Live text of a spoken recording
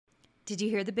Did you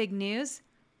hear the big news?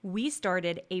 We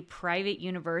started a private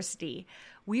university.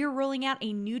 We are rolling out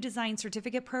a new design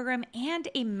certificate program and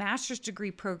a master's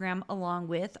degree program along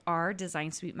with our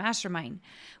Design Suite Mastermind.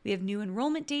 We have new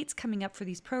enrollment dates coming up for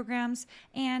these programs.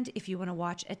 And if you want to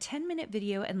watch a 10-minute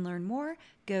video and learn more,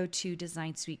 go to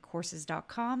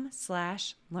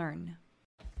designsuitecourses.com/learn.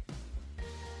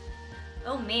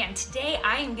 Oh man, today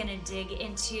I am going to dig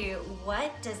into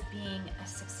what does being a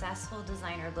successful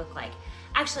designer look like.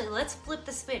 Actually, let's flip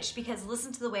the switch because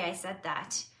listen to the way I said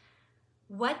that.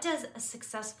 What does a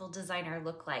successful designer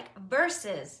look like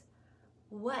versus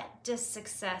what does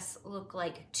success look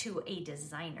like to a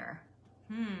designer?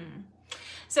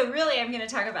 So really, I'm going to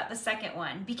talk about the second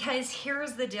one because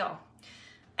here's the deal.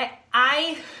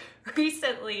 I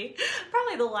recently,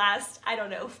 probably the last,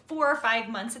 4 or 5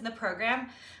 months in the program,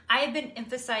 I have been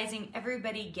emphasizing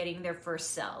everybody getting their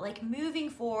first sell, like moving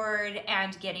forward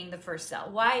and getting the first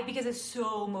sell. Why? Because it's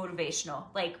so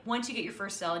motivational. Like once you get your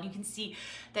first sell and you can see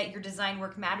that your design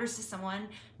work matters to someone,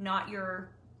 not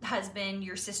your husband,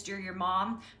 your sister, your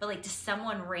mom, but like to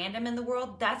someone random in the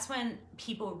world, that's when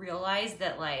people realize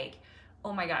that like,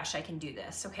 oh my gosh, I can do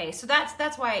this. Okay, so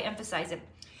that's why I emphasize it.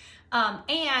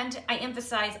 And I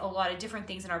emphasize a lot of different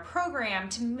things in our program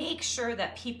to make sure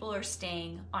that people are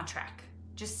staying on track,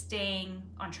 just staying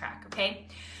on track, okay?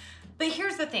 But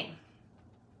here's the thing.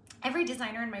 Every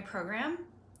designer in my program,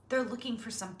 they're looking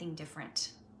for something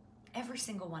different. Every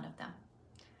single one of them.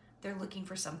 They're looking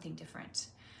for something different.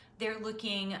 They're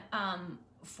looking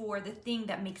for the thing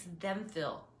that makes them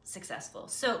feel successful.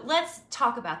 So let's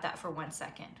talk about that for 1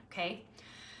 second, okay?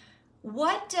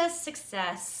 What does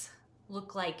success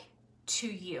look like to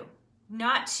you?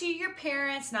 Not to your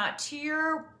parents, not to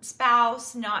your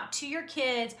spouse, not to your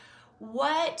kids.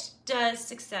 What does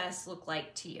success look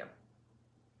like to you?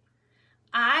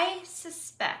 I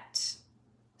suspect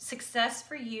success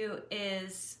for you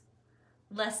is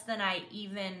less than I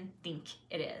even think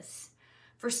it is.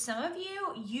 For some of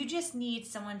you, you just need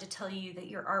someone to tell you that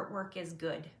your artwork is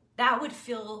good. That would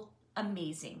feel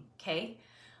amazing, okay?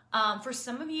 For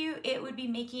some of you, it would be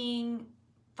making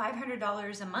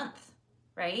 $500 a month,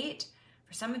 right?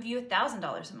 For some of you,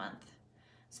 $1,000 a month.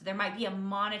 So there might be a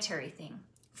monetary thing.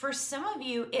 For some of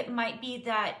you, it might be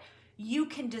that you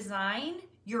can design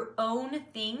your own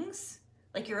things,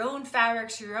 like your own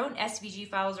fabrics, your own SVG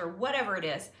files, or whatever it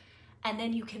is, and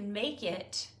then you can make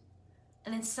it,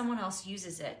 and then someone else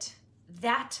uses it.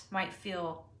 That might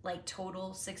feel like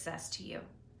total success to you.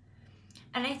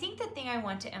 And I think the thing I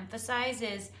want to emphasize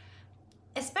is,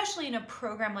 especially in a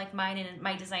program like mine and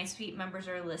my Design Suite members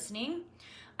are listening,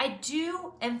 I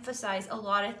do emphasize a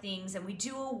lot of things, and we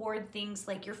do award things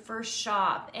like your first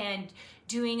shop and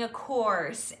doing a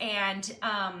course and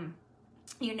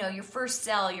your first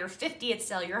sell, your 50th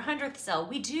sell, your 100th sell.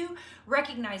 We do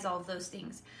recognize all of those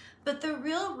things. But the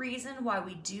real reason why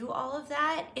we do all of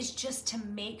that is just to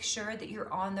make sure that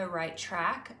you're on the right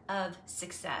track of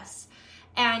success.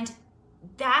 And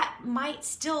that might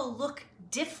still look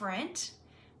different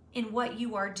in what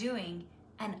you are doing,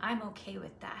 and I'm okay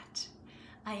with that.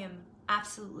 I am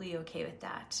absolutely okay with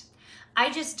that. I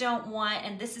just don't want,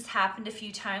 and this has happened a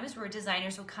few times where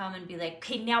designers will come and be like,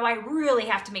 okay, now I really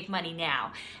have to make money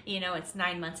now. It's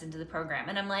 9 months into the program.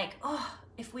 And I'm like, oh,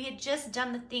 if we had just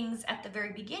done the things at the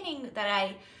very beginning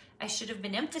that I should have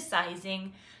been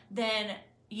emphasizing, then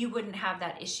you wouldn't have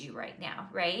that issue right now,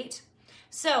 right?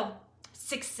 So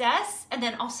success and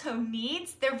then also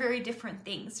needs, they're very different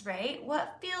things, right?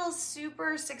 What feels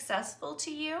super successful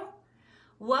to you?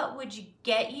 What would you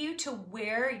get you to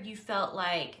where you felt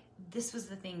like this was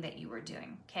the thing that you were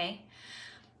doing, okay?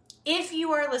 If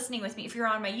you are listening with me, if you're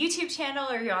on my YouTube channel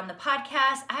or you're on the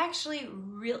podcast, I actually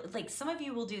really, like some of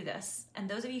you will do this. And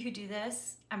those of you who do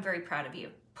this, I'm very proud of you.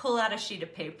 Pull out a sheet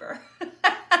of paper.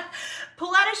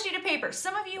 Pull out a sheet of paper.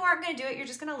 Some of you aren't going to do it. You're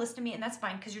just going to listen to me, and that's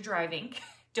fine because you're driving.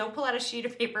 Don't pull out a sheet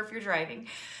of paper if you're driving.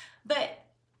 But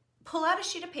pull out a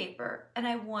sheet of paper, and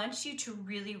I want you to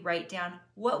really write down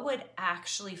what would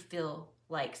actually feel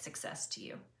like success to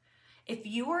you. If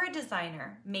you were a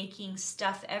designer making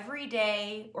stuff every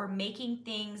day or making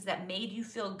things that made you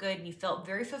feel good and you felt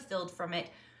very fulfilled from it,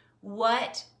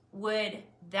 what would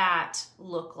that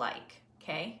look like,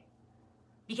 okay?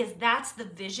 Because that's the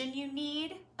vision you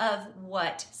need of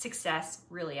what success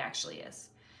really actually is.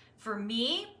 For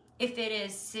me, if it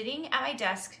is sitting at my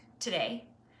desk today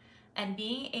and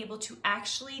being able to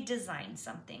actually design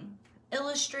something,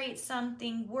 illustrate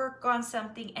something, work on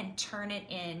something, and turn it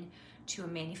in to a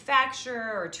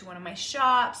manufacturer or to one of my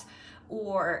shops,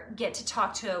 or get to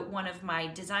talk to one of my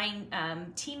design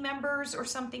team members or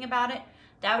something about it,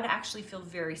 that would actually feel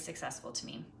very successful to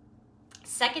me.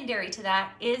 Secondary to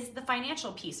that is the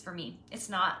financial piece for me. It's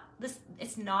not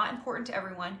important to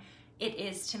everyone. It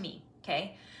is to me,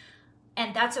 okay?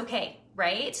 And that's okay,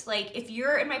 right? Like if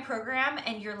you're in my program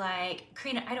and you're like,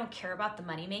 Karina, I don't care about the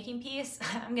money-making piece,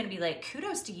 I'm gonna be like,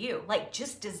 kudos to you. Like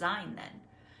just design then.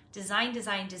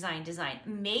 Design.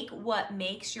 Make what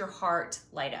makes your heart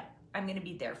light up. I'm gonna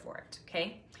be there for it,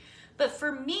 okay? But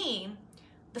for me,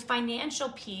 the financial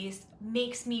piece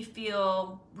makes me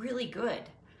feel really good.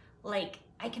 Like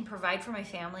I can provide for my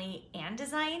family and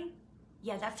design.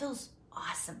 Yeah, that feels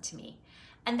awesome to me.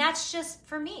 And that's just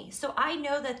for me. So I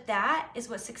know that that is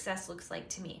what success looks like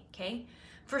to me, okay?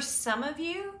 For some of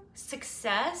you,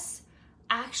 success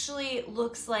actually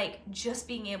looks like just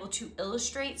being able to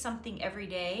illustrate something every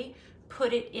day,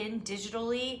 put it in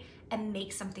digitally, and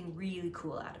make something really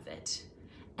cool out of it.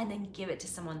 And then give it to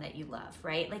someone that you love,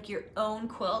 right? Like your own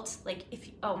quilt. Like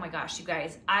oh my gosh, you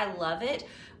guys, I love it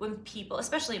when people,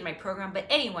 especially in my program, but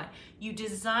anyone, you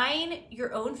design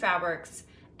your own fabrics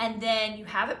and then you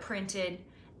have it printed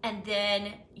and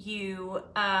then you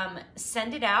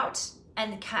send it out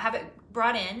and have it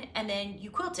brought in and then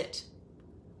you quilt it.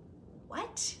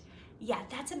 What? Yeah,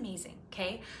 that's amazing,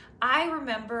 okay? I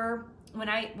remember when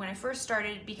I first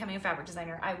started becoming a fabric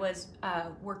designer, I was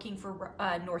working for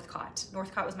Northcott.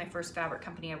 Northcott was my first fabric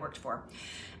company I worked for.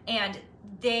 And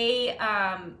they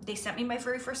sent me my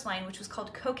very first line, which was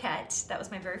called Coquette. That was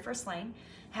my very first line.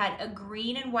 Had a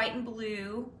green and white and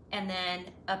blue, and then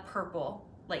a purple.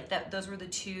 Like that, those were the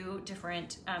two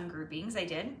different groupings I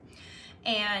did.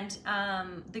 And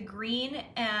the green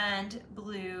and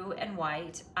blue and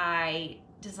white, I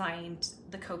designed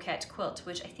the Coquette quilt,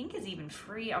 which I think is even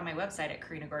free on my website at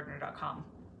karinagardner.com.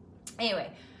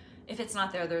 Anyway, if it's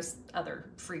not there, there's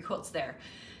other free quilts there.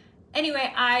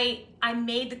 Anyway, I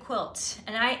made the quilt,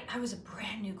 and I was a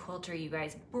brand new quilter, you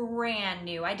guys, brand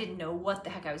new. I didn't know what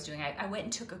the heck I was doing. I went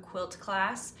and took a quilt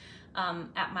class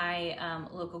at my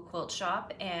local quilt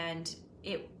shop, and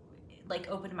it like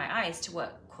opened my eyes to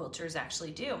what quilters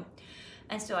actually do.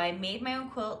 And so I made my own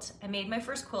quilt. I made my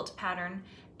first quilt pattern,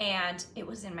 and it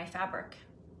was in my fabric.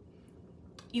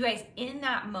 You guys, in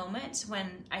that moment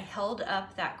when I held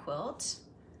up that quilt,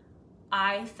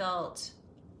 I felt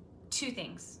two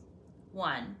things.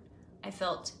 One, I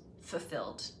felt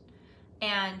fulfilled.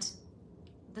 And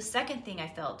the second thing I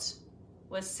felt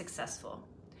was successful.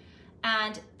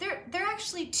 And they're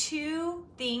actually two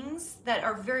things that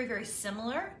are very, very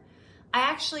similar. I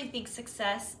actually think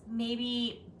success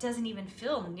maybe doesn't even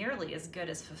feel nearly as good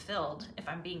as fulfilled, if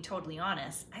I'm being totally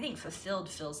honest. I think fulfilled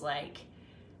feels like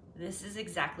this is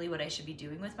exactly what I should be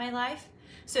doing with my life.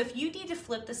 So if you need to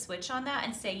flip the switch on that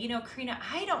and say, you know, Karina,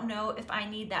 I don't know if I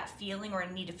need that feeling or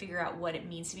I need to figure out what it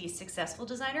means to be a successful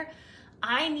designer.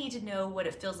 I need to know what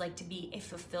it feels like to be a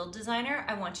fulfilled designer.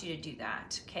 I want you to do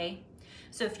that, okay?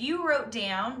 So if you wrote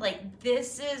down, like,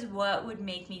 this is what would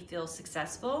make me feel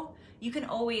successful, you can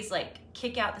always like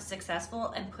kick out the successful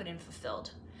and put in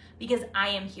fulfilled, because I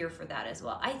am here for that as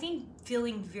well. I think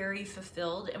feeling very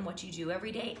fulfilled in what you do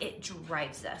every day, it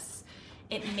drives us.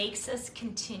 It makes us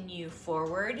continue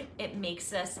forward. It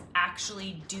makes us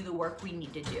actually do the work we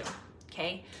need to do,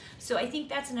 okay? So I think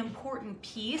that's an important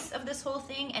piece of this whole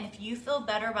thing. And if you feel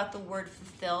better about the word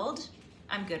fulfilled,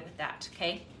 I'm good with that,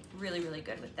 okay? Really, really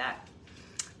good with that.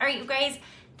 All right, you guys,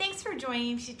 thanks for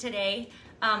joining me today.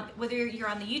 Whether you're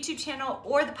on the YouTube channel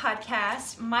or the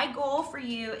podcast, my goal for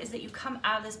you is that you come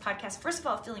out of this podcast, first of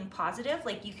all, feeling positive,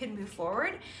 like you can move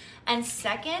forward. And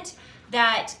second,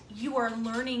 that you are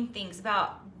learning things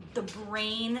about the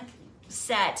brain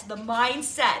set, the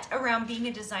mindset around being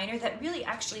a designer that really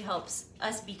actually helps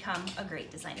us become a great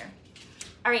designer.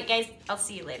 All right, guys, I'll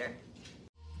see you later.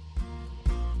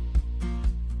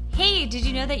 Hey, did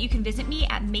you know that you can visit me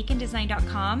at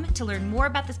makeanddesign.com to learn more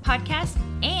about this podcast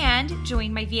and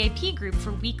join my VIP group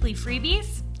for weekly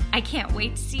freebies? I can't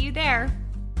wait to see you there.